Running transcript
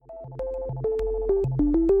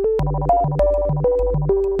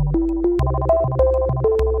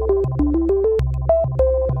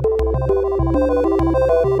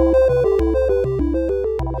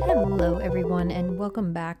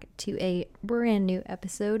brand new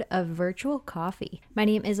episode of Virtual Coffee. My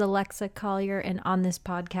name is Alexa Collier, and on this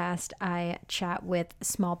podcast, I chat with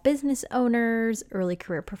small business owners, early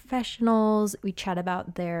career professionals. We chat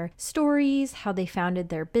about their stories, how they founded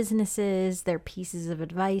their businesses, their pieces of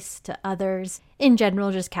advice to others, in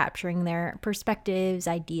general, just capturing their perspectives,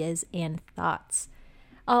 ideas, and thoughts.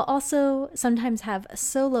 I'll also sometimes have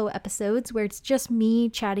solo episodes where it's just me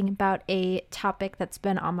chatting about a topic that's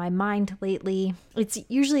been on my mind lately. It's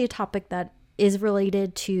usually a topic that is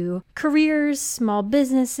related to careers, small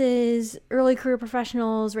businesses, early career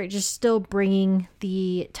professionals, right? Just still bringing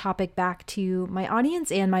the topic back to my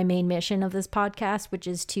audience and my main mission of this podcast, which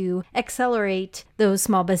is to accelerate those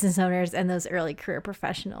small business owners and those early career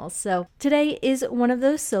professionals. So today is one of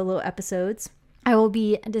those solo episodes. I will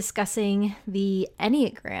be discussing the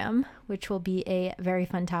Enneagram, which will be a very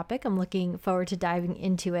fun topic. I'm looking forward to diving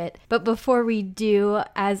into it. But before we do,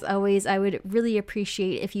 as always, I would really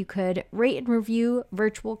appreciate if you could rate and review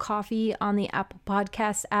Virtual Coffee on the Apple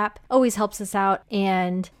Podcasts app. Always helps us out.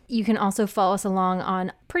 And you can also follow us along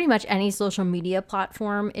on pretty much any social media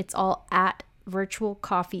platform. It's all at Virtual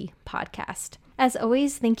Coffee Podcast. As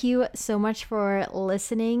always, thank you so much for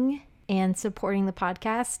listening and supporting the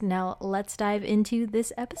podcast. Now let's dive into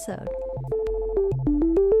this episode.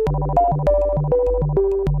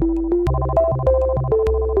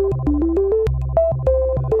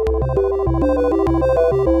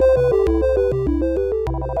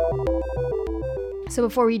 So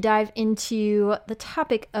before we dive into the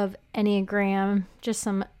topic of Enneagram, just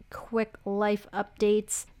some quick life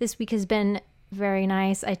updates. This week has been very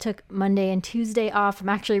nice. I took Monday and Tuesday off. I'm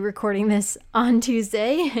actually recording this on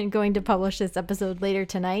Tuesday and going to publish this episode later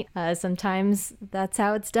tonight. Sometimes that's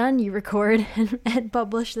how it's done. You record and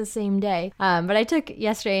publish the same day. But I took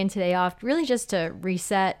yesterday and today off really just to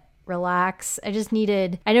reset, relax. I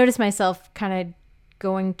noticed myself kind of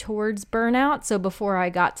going towards burnout. So before I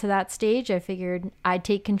got to that stage, I figured I'd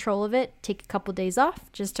take control of it, take a couple days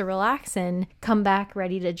off just to relax and come back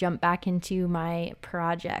ready to jump back into my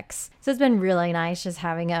projects. So it's been really nice just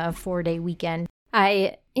having a 4-day weekend.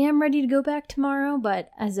 I am ready to go back tomorrow, but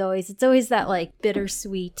as always, it's always that like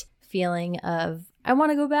bittersweet feeling of I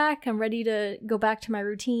want to go back. I'm ready to go back to my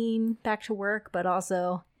routine, back to work, but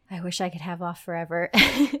also I wish I could have off forever.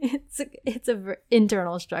 It's an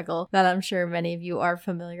internal struggle that I'm sure many of you are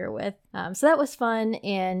familiar with. So that was fun.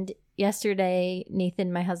 And yesterday,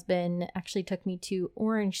 Nathan, my husband, actually took me to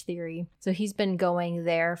Orange Theory. So he's been going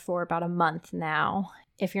there for about a month now.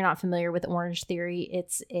 If you're not familiar with Orange Theory,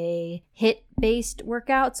 it's a HIIT-based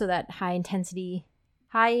workout. So that high intensity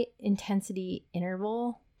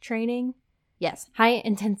interval training. Yes, high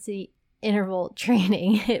intensity interval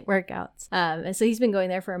training HIIT workouts. And so he's been going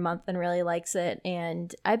there for a month and really likes it.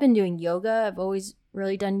 And I've been doing yoga. I've always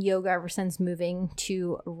really done yoga ever since moving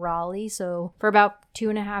to Raleigh. So for about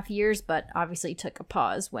 2.5 years, but obviously took a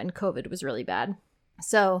pause when COVID was really bad.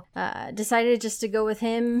 So decided just to go with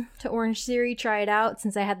him to Orange Theory, try it out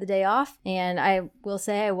since I had the day off. And I will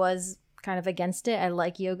say I was kind of against it. I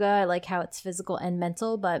like yoga. I like how it's physical and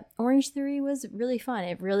mental, but Orange Theory was really fun.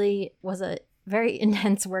 It really was a very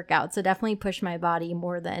intense workout, so definitely push my body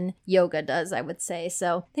more than yoga does, I would say.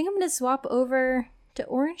 So I think I'm going to swap over to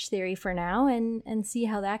Orange Theory for now and see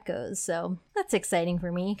how that goes. So that's exciting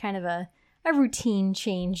for me, kind of a routine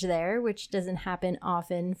change there, which doesn't happen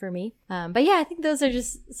often for me. But yeah, I think those are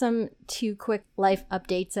just some 2 quick life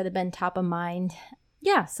updates that have been top of mind.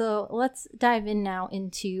 Yeah, so let's dive in now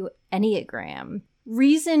into Enneagram.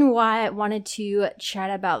 Reason why I wanted to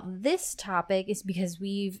chat about this topic is because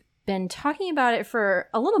we've been talking about it for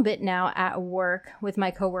a little bit now at work with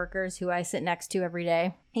my coworkers who I sit next to every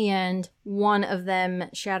day. And one of them,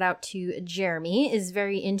 shout out to Jeremy, is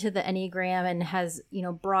very into the Enneagram and has,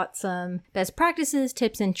 brought some best practices,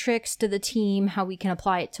 tips, and tricks to the team, how we can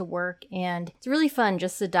apply it to work. And it's really fun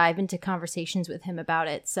just to dive into conversations with him about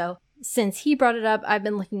it. So since he brought it up, I've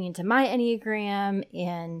been looking into my Enneagram,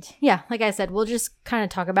 and yeah, like I said, we'll just kind of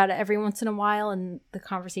talk about it every once in a while, and the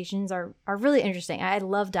conversations are really interesting. I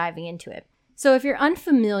love diving into it. So if you're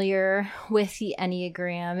unfamiliar with the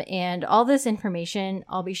Enneagram, and all this information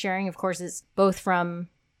I'll be sharing, of course, is both from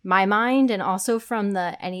my mind and also from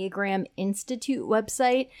the Enneagram Institute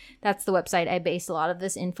website. That's the website I base a lot of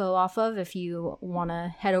this info off of if you want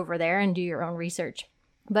to head over there and do your own research.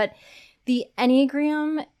 But the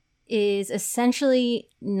Enneagram is essentially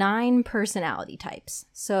 9 personality types.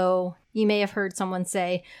 So you may have heard someone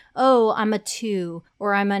say, oh, I'm a 2,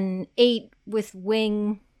 or I'm an 8 with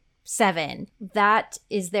wing 7. That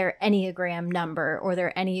is their Enneagram number or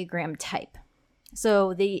their Enneagram type.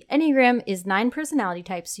 So the Enneagram is 9 personality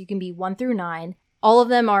types. You can be 1 through 9. all of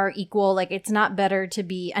them are equal. Like, it's not better to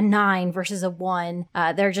be a 9 versus a 1.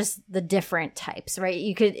 They're just the different types, right?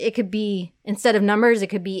 It could be, instead of numbers, it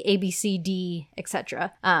could be A, B, C, D,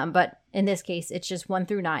 etc. But in this case, it's just 1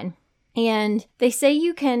 through 9. And they say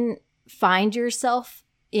you can find yourself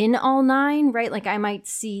in all 9, right? Like, I might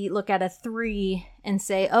look at a 3 and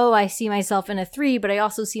say, oh, I see myself in a 3, but I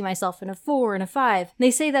also see myself in a 4 and a 5.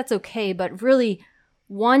 They say that's okay, but really,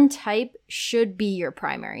 one type should be your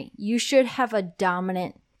primary. You should have a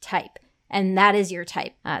dominant type, and that is your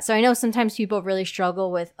type. So I know sometimes people really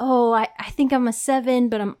struggle with, oh, I think I'm a 7,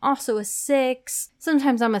 but I'm also a 6.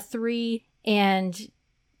 Sometimes I'm a 3, and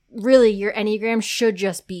really your Enneagram should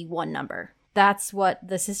just be one number. That's what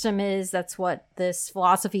the system is. That's what this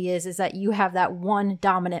philosophy is that you have that one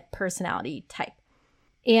dominant personality type.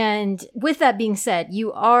 And with that being said,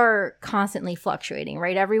 you are constantly fluctuating,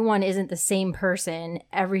 right? Everyone isn't the same person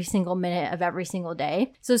every single minute of every single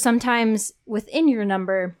day. So sometimes within your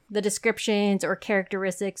number, the descriptions or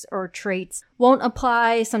characteristics or traits won't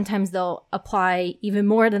apply. Sometimes they'll apply even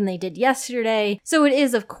more than they did yesterday. So it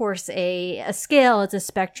is, of course, a scale. It's a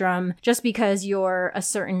spectrum. Just because you're a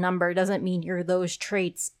certain number doesn't mean you're those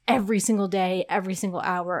traits every single day, every single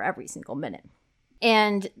hour, every single minute.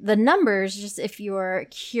 And the numbers, just if you're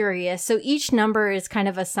curious, so each number is kind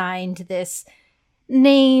of assigned this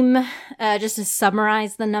name, just to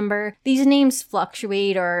summarize the number. These names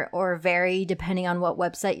fluctuate or vary depending on what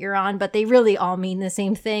website you're on, but they really all mean the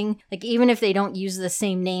same thing. Like, even if they don't use the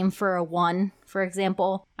same name for a 1, for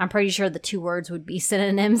example, I'm pretty sure the 2 words would be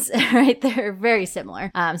synonyms, right? They're very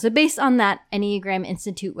similar. So based on that Enneagram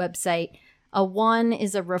Institute website, a 1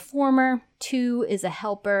 is a reformer, 2 is a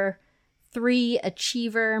helper, 3,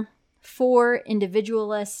 achiever, 4,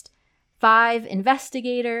 individualist, 5,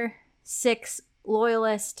 investigator, 6,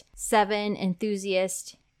 loyalist, 7,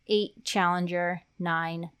 enthusiast, 8, challenger,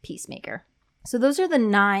 9, peacemaker. So those are the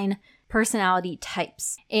 9 personality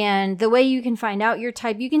types. And the way you can find out your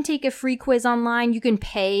type, you can take a free quiz online. You can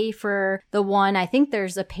pay for the one. I think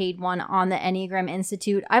there's a paid one on the Enneagram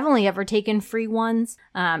Institute. I've only ever taken free ones,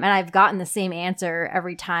 and I've gotten the same answer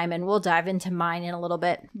every time, and we'll dive into mine in a little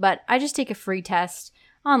bit. But I just take a free test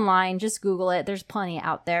online. Just Google it. There's plenty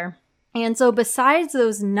out there. And so besides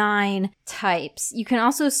those 9 types, you can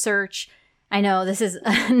also search. I know this is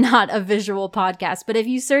not a visual podcast, but if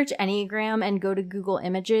you search Enneagram and go to Google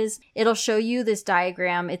Images, it'll show you this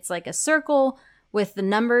diagram. It's like a circle with the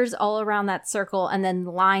numbers all around that circle and then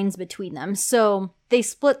lines between them. So they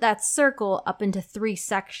split that circle up into 3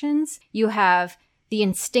 sections. You have the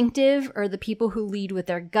instinctive, or the people who lead with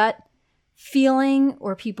their gut, feeling,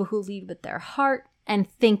 or people who lead with their heart,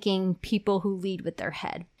 and thinking, people who lead with their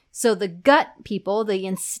head. So the gut people, the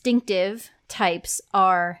instinctive types,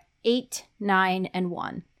 are 8, 9, and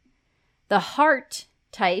 1. The heart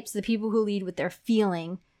types, the people who lead with their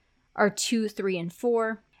feeling, are 2, 3, and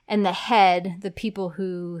 4. And the head, the people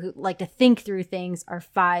who like to think through things, are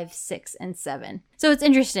 5, 6, and 7. So it's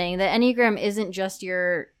interesting. The Enneagram isn't just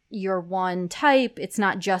your one type. It's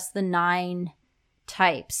not just the 9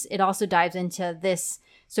 types. It also dives into this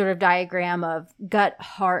sort of diagram of gut,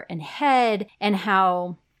 heart, and head, and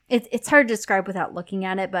how it's hard to describe without looking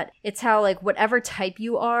at it, but it's how, like, whatever type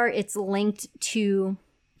you are, it's linked to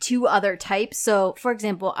 2 other types. So, for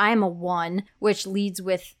example, I'm a 1, which leads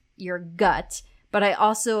with your gut, but I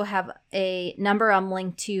also have a number I'm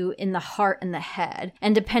linked to in the heart and the head.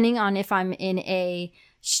 And depending on if I'm in a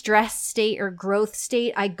stress state or growth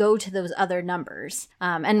state, I go to those other numbers.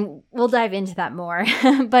 And we'll dive into that more.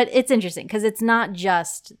 But it's interesting because it's not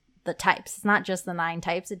just the types. It's not just the 9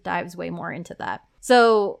 types. It dives way more into that.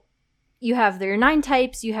 So you have your 9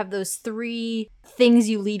 types, you have those 3 things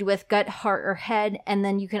you lead with, gut, heart, or head, and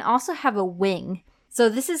then you can also have a wing. So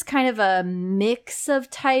this is kind of a mix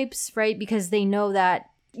of types, right? Because they know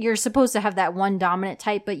that you're supposed to have that one dominant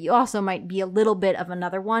type, but you also might be a little bit of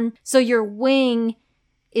another one. So your wing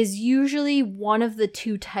is usually one of the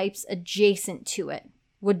 2 types adjacent to it,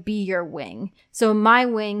 would be your wing. So my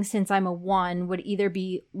wing, since I'm a 1, would either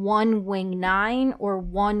be 1 wing 9 or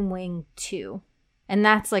 1 wing 2. And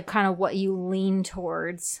that's like kind of what you lean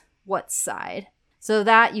towards, what side. So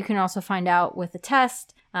that you can also find out with the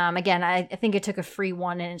test. Again, I think I took a free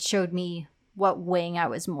one and it showed me what wing I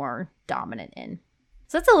was more dominant in.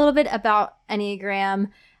 So that's a little bit about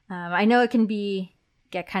Enneagram. I know it can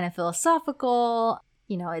get kind of philosophical.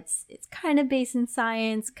 it's kind of based in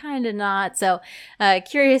science, kind of not. So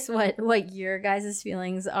curious what your guys'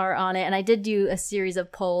 feelings are on it. And I did do a series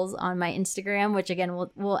of polls on my Instagram, which again,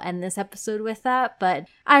 we'll end this episode with that. But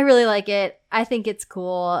I really like it. I think it's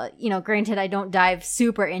cool. Granted, I don't dive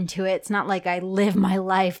super into it. It's not like I live my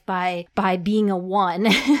life by being a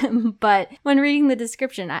 1. But when reading the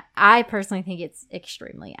description, I personally think it's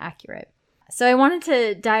extremely accurate. So I wanted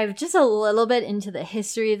to dive just a little bit into the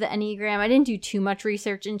history of the Enneagram. I didn't do too much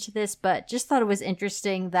research into this, but just thought it was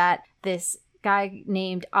interesting that this guy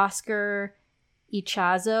named Oscar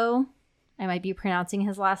Ichazo, I might be pronouncing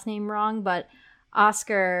his last name wrong, but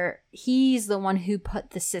Oscar, he's the one who put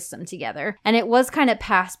the system together. And it was kind of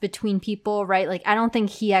passed between people, right? Like, I don't think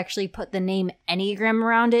he actually put the name Enneagram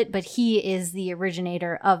around it, but he is the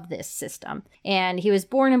originator of this system. And he was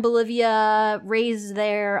born in Bolivia, raised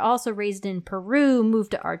there, also raised in Peru,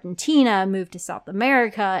 moved to Argentina, moved to South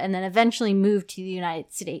America, and then eventually moved to the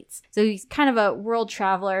United States. So he's kind of a world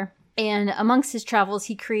traveler. And amongst his travels,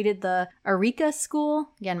 he created the Eureka School.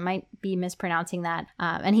 Again, might be mispronouncing that.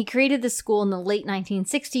 And he created the school in the late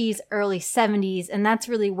 1960s, early 70s. And that's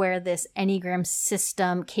really where this Enneagram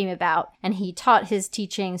system came about. And he taught his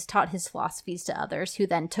teachings, taught his philosophies to others who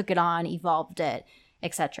then took it on, evolved it,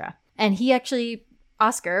 etc. And he actually,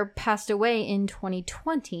 Oscar, passed away in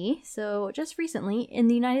 2020. So just recently in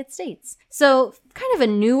the United States. So kind of a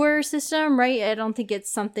newer system, right? I don't think it's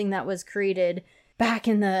something that was created back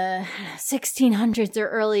in the 1600s or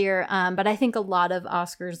earlier. But I think a lot of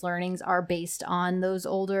Oscar's learnings are based on those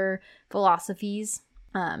older philosophies.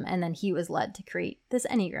 And then he was led to create this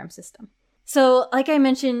Enneagram system. So like I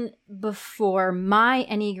mentioned before, my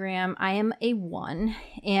Enneagram, I am a 1.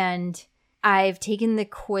 And I've taken the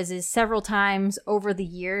quizzes several times over the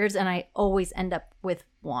years, and I always end up with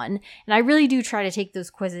 1. And I really do try to take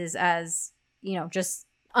those quizzes as, just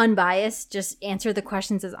unbiased, just answer the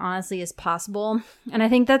questions as honestly as possible. And I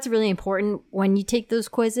think that's really important when you take those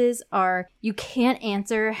quizzes. You can't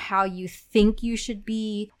answer how you think you should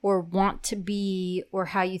be or want to be or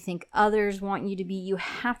how you think others want you to be. You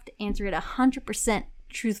have to answer it 100%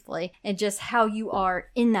 truthfully and just how you are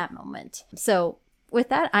in that moment. So with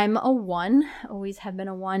that, I'm a 1, always have been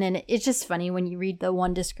a 1, and it's just funny when you read the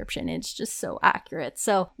 1 description, it's just so accurate.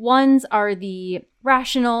 So 1s are the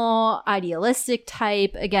rational, idealistic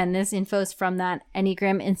type. Again, this info is from that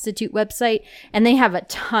Enneagram Institute website, and they have a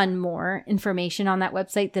ton more information on that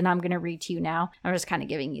website than I'm going to read to you now. I'm just kind of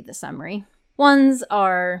giving you the summary. 1s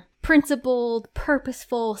are principled,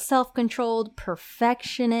 purposeful, self-controlled,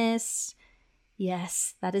 perfectionist.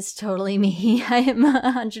 Yes, that is totally me. I am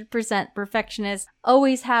 100% perfectionist.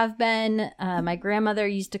 Always have been. My grandmother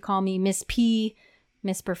used to call me Miss P,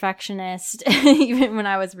 Miss Perfectionist, even when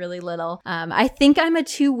I was really little. I think I'm a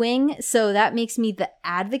 2-wing, so that makes me the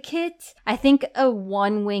advocate. I think a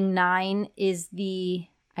 1-wing 9 is the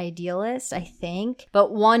idealist, I think.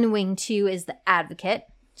 But 1-wing 2 is the advocate.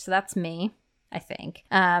 So that's me, I think.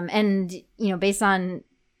 And, based on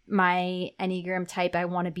my Enneagram type, I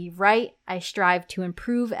want to be right. I strive to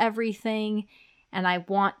improve everything, and I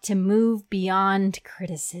want to move beyond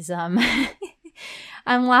criticism.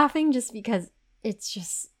 I'm laughing just because it's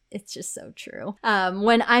just so true.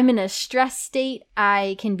 When I'm in a stress state,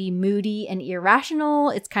 I can be moody and irrational.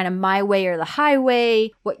 It's kind of my way or the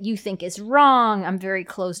highway. What you think is wrong. I'm very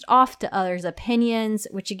closed off to others' opinions,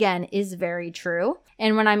 which again is very true.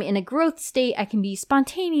 And when I'm in a growth state, I can be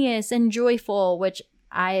spontaneous and joyful, which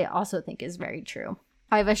I also think is very true.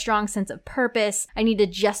 I have a strong sense of purpose. I need to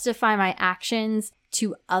justify my actions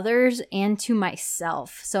to others and to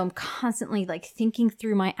myself. So I'm constantly thinking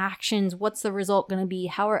through my actions. What's the result going to be?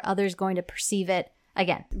 How are others going to perceive it?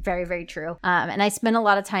 Again, very, very true. And I spend a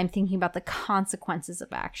lot of time thinking about the consequences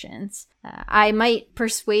of actions. I might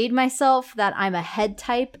persuade myself that I'm a head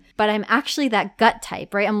type, but I'm actually that gut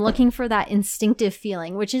type, right? I'm looking for that instinctive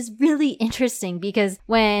feeling, which is really interesting because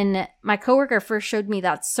when my coworker first showed me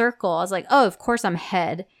that circle, I was like, oh, of course I'm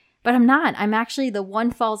head. But I'm not. I'm actually the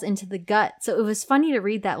 1 falls into the gut. So it was funny to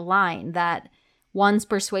read that line that 1s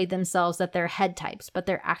persuade themselves that they're head types, but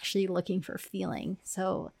they're actually looking for feeling.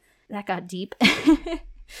 So that got deep.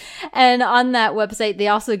 And on that website, they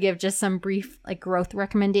also give just some brief growth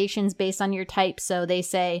recommendations based on your type. So they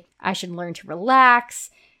say I should learn to relax,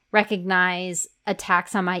 recognize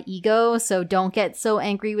attacks on my ego. So don't get so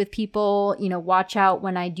angry with people, watch out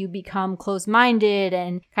when I do become closed-minded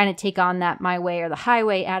and kind of take on that my way or the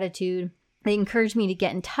highway attitude. They encourage me to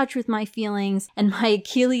get in touch with my feelings, and my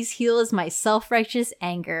Achilles heel is my self-righteous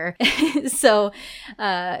anger. So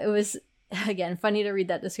it was, again, funny to read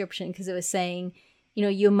that description because it was saying,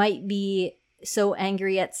 you might be so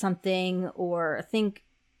angry at something or think,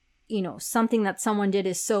 something that someone did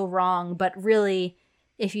is so wrong, but really,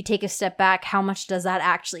 if you take a step back, how much does that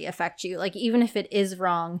actually affect you? Like, even if it is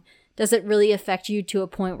wrong, does it really affect you to a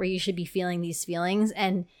point where you should be feeling these feelings?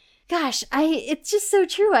 And gosh, it's just so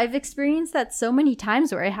true. I've experienced that so many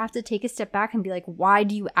times where I have to take a step back and be like, why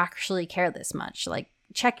do you actually care this much? Like,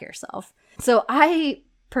 check yourself. So I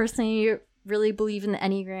personally really believe in the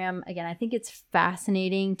Enneagram. Again, I think it's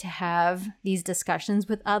fascinating to have these discussions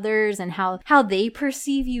with others and how they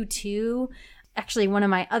perceive you too. Actually, one of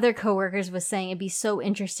my other coworkers was saying it'd be so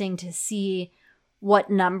interesting to see what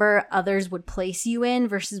number others would place you in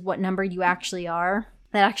versus what number you actually are.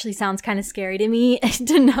 That actually sounds kind of scary to me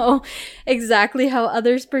to know exactly how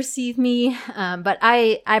others perceive me. But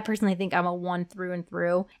I personally think I'm a 1 through and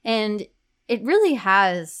through. And it really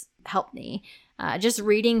has helped me. Just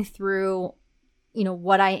reading through,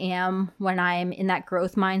 what I am when I'm in that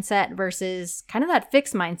growth mindset versus kind of that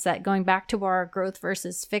fixed mindset, going back to our growth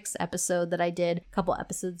versus fixed episode that I did a couple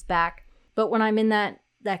episodes back. But when I'm in that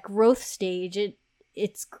growth stage,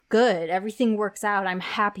 it's good. Everything works out. I'm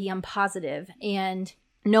happy. I'm positive. And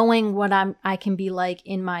knowing what I can be like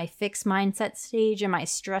in my fixed mindset stage and my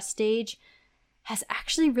stress stage has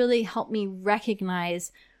actually really helped me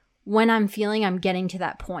recognize when I'm feeling I'm getting to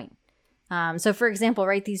that point. So for example,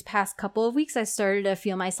 right, these past couple of weeks, I started to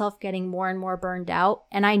feel myself getting more and more burned out.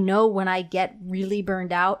 And I know when I get really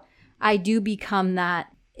burned out, I do become that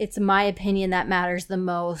it's my opinion that matters the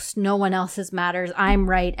most. No one else's matters. I'm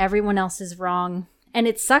right. Everyone else is wrong. And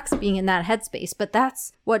it sucks being in that headspace, but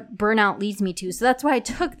that's what burnout leads me to. So that's why I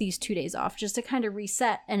took these 2 days off, just to kind of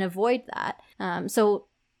reset and avoid that. So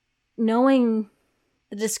knowing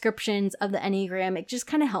the descriptions of the Enneagram, it just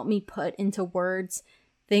kind of helped me put into words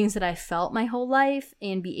things that I felt my whole life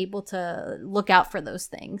and be able to look out for those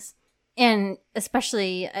things. And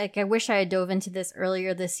especially, like, I wish I had dove into this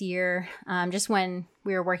earlier this year, just when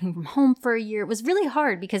we were working from home for a year. It was really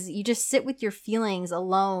hard because you just sit with your feelings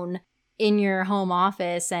alone in your home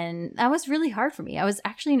office, and that was really hard for me. I was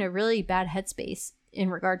actually in a really bad headspace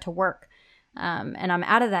in regard to work. And I'm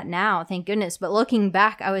out of that now, thank goodness. But looking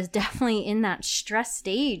back, I was definitely in that stress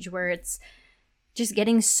stage where it's just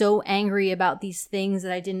getting so angry about these things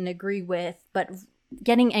that I didn't agree with, but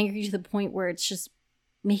getting angry to the point where it's just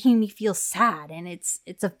making me feel sad and it's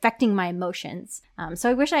affecting my emotions. So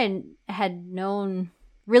I wish I had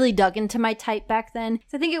really dug into my type back then.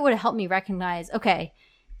 So I think it would have helped me recognize, okay,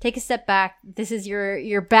 take a step back. This is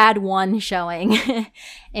your bad one showing,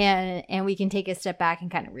 and we can take a step back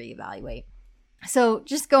and kind of reevaluate. So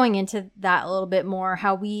just going into that a little bit more,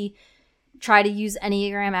 how we try to use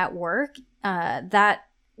Enneagram at work, that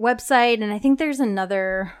website, and I think there's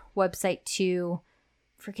another website too,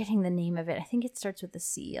 forgetting the name of it. I think it starts with a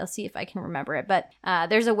C. I'll see if I can remember it. But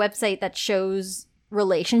there's a website that shows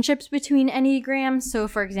relationships between Enneagrams. So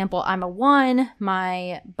for example, I'm a 1,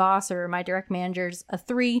 my boss or my direct manager's a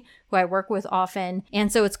 3, who I work with often.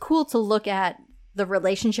 And so it's cool to look at the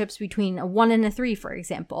relationships between a 1 and a 3, for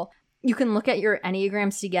example. You can look at your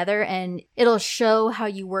Enneagrams together and it'll show how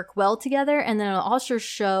you work well together. And then it'll also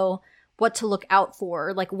show what to look out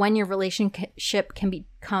for, like when your relationship can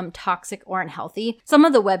become toxic or unhealthy. Some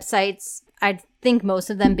of the websites, I think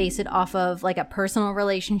most of them base it off of like a personal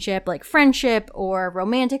relationship, like friendship or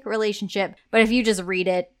romantic relationship. But if you just read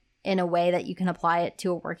it in a way that you can apply it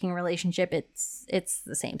to a working relationship, it's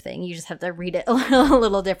the same thing. You just have to read it a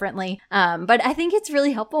little differently. But I think it's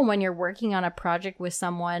really helpful when you're working on a project with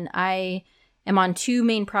someone. I am on 2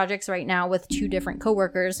 main projects right now with 2 different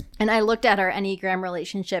coworkers, and I looked at our Enneagram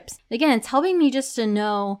relationships. Again, it's helping me just to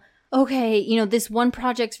know, okay, this one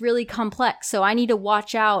project's really complex, so I need to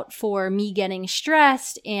watch out for me getting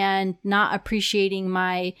stressed and not appreciating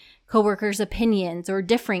my coworkers' opinions or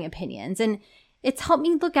differing opinions. And it's helped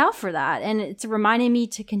me look out for that. And it's reminding me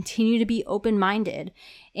to continue to be open-minded.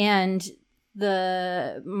 And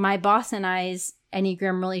my boss and I's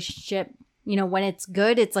Enneagram relationship, when it's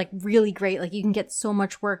good, it's like really great. Like you can get so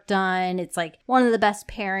much work done. It's like one of the best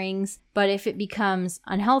pairings. But if it becomes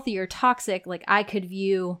unhealthy or toxic, like I could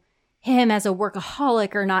view him as a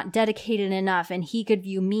workaholic or not dedicated enough, and he could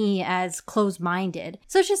view me as closed-minded.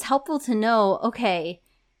 So it's just helpful to know, okay,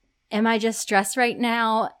 am I just stressed right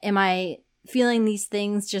now? Am I feeling these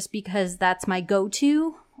things just because that's my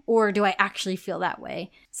go-to, or do I actually feel that way?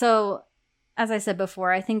 So as I said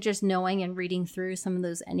before, I think just knowing and reading through some of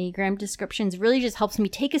those Enneagram descriptions really just helps me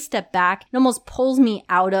take a step back. It almost pulls me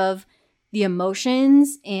out of the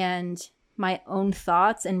emotions and my own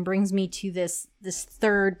thoughts and brings me to this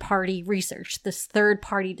third-party research, this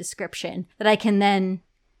third-party description that I can then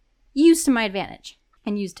use to my advantage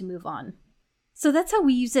and use to move on. So that's how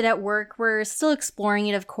we use it at work. We're still exploring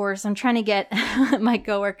it, of course. I'm trying to get my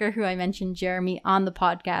coworker who I mentioned, Jeremy, on the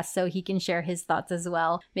podcast so he can share his thoughts as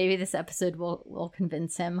well. Maybe this episode will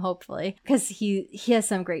convince him, hopefully, because he has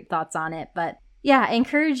some great thoughts on it. But yeah, I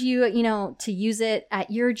encourage you, to use it at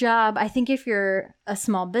your job. I think if you're a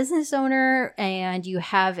small business owner and you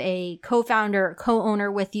have a co-founder or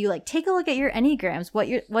co-owner with you, like take a look at your Enneagrams.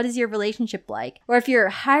 What is your relationship like? Or if you're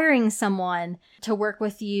hiring someone to work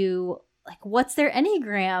with you, like what's their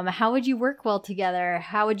Enneagram? How would you work well together?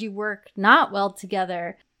 How would you work not well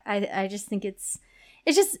together? I just think it's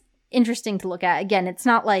just interesting to look at. Again, it's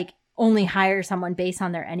not like only hire someone based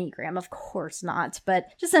on their Enneagram. Of course not. But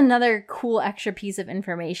just another cool extra piece of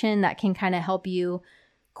information that can kind of help you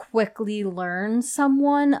quickly learn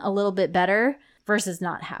someone a little bit better versus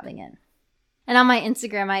not having it. And on my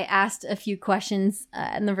Instagram, I asked a few questions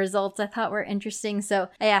and the results I thought were interesting. So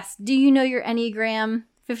I asked, do you know your Enneagram?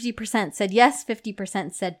 50% said yes,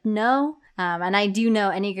 50% said no. And I do know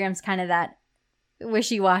Enneagram's kind of that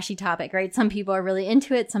wishy-washy topic, right? Some people are really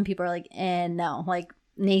into it. Some people are like, no. Like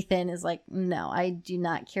Nathan is like, no, I do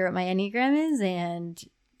not care what my Enneagram is, and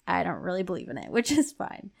I don't really believe in it, which is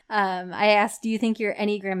fine. I asked, do you think your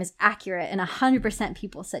Enneagram is accurate? And 100%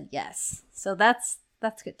 people said yes. So that's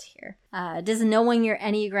good to hear. Does knowing your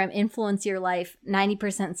Enneagram influence your life?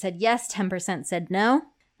 90% said yes, 10% said no.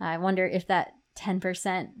 I wonder if that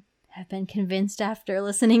 10% have been convinced after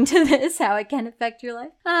listening to this how it can affect your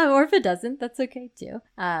life. Or if it doesn't, that's okay too.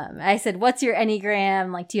 I said, what's your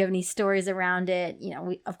Enneagram? Like, do you have any stories around it?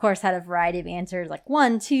 We, of course, had a variety of answers like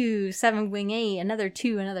 1, 2, 7 wing 8, another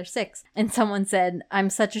 2, another 6. And someone said, I'm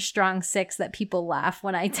such a strong 6 that people laugh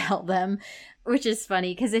when I tell them, which is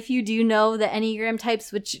funny because if you do know the Enneagram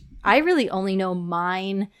types, which I really only know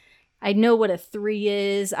mine, I know what a 3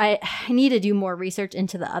 is. I need to do more research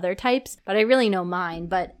into the other types, but I really know mine.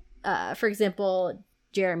 But for example,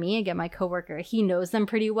 Jeremy, again, my coworker, he knows them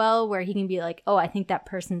pretty well where he can be like, oh, I think that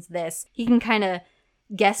person's this. He can kind of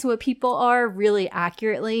guess what people are really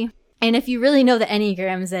accurately. And if you really know the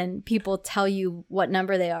Enneagrams and people tell you what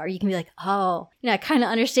number they are, you can be like, oh, I kind of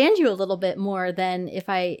understand you a little bit more than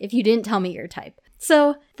if you didn't tell me your type.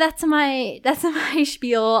 So that's my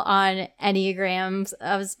spiel on Enneagrams.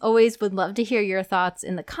 Always would love to hear your thoughts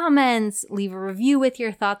in the comments. Leave a review with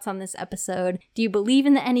your thoughts on this episode. Do you believe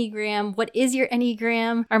in the Enneagram? What is your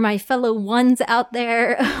Enneagram? Are my fellow ones out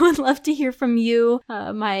there? I would love to hear from you,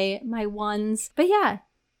 my ones. But yeah,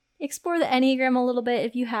 explore the Enneagram a little bit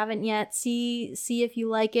if you haven't yet. See if you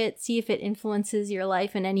like it. See if it influences your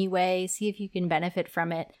life in any way. See if you can benefit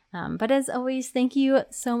from it. But as always, thank you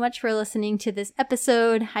so much for listening to this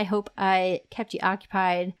episode. I hope I kept you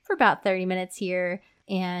occupied for about 30 minutes here.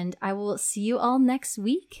 And I will see you all next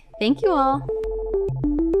week. Thank you all.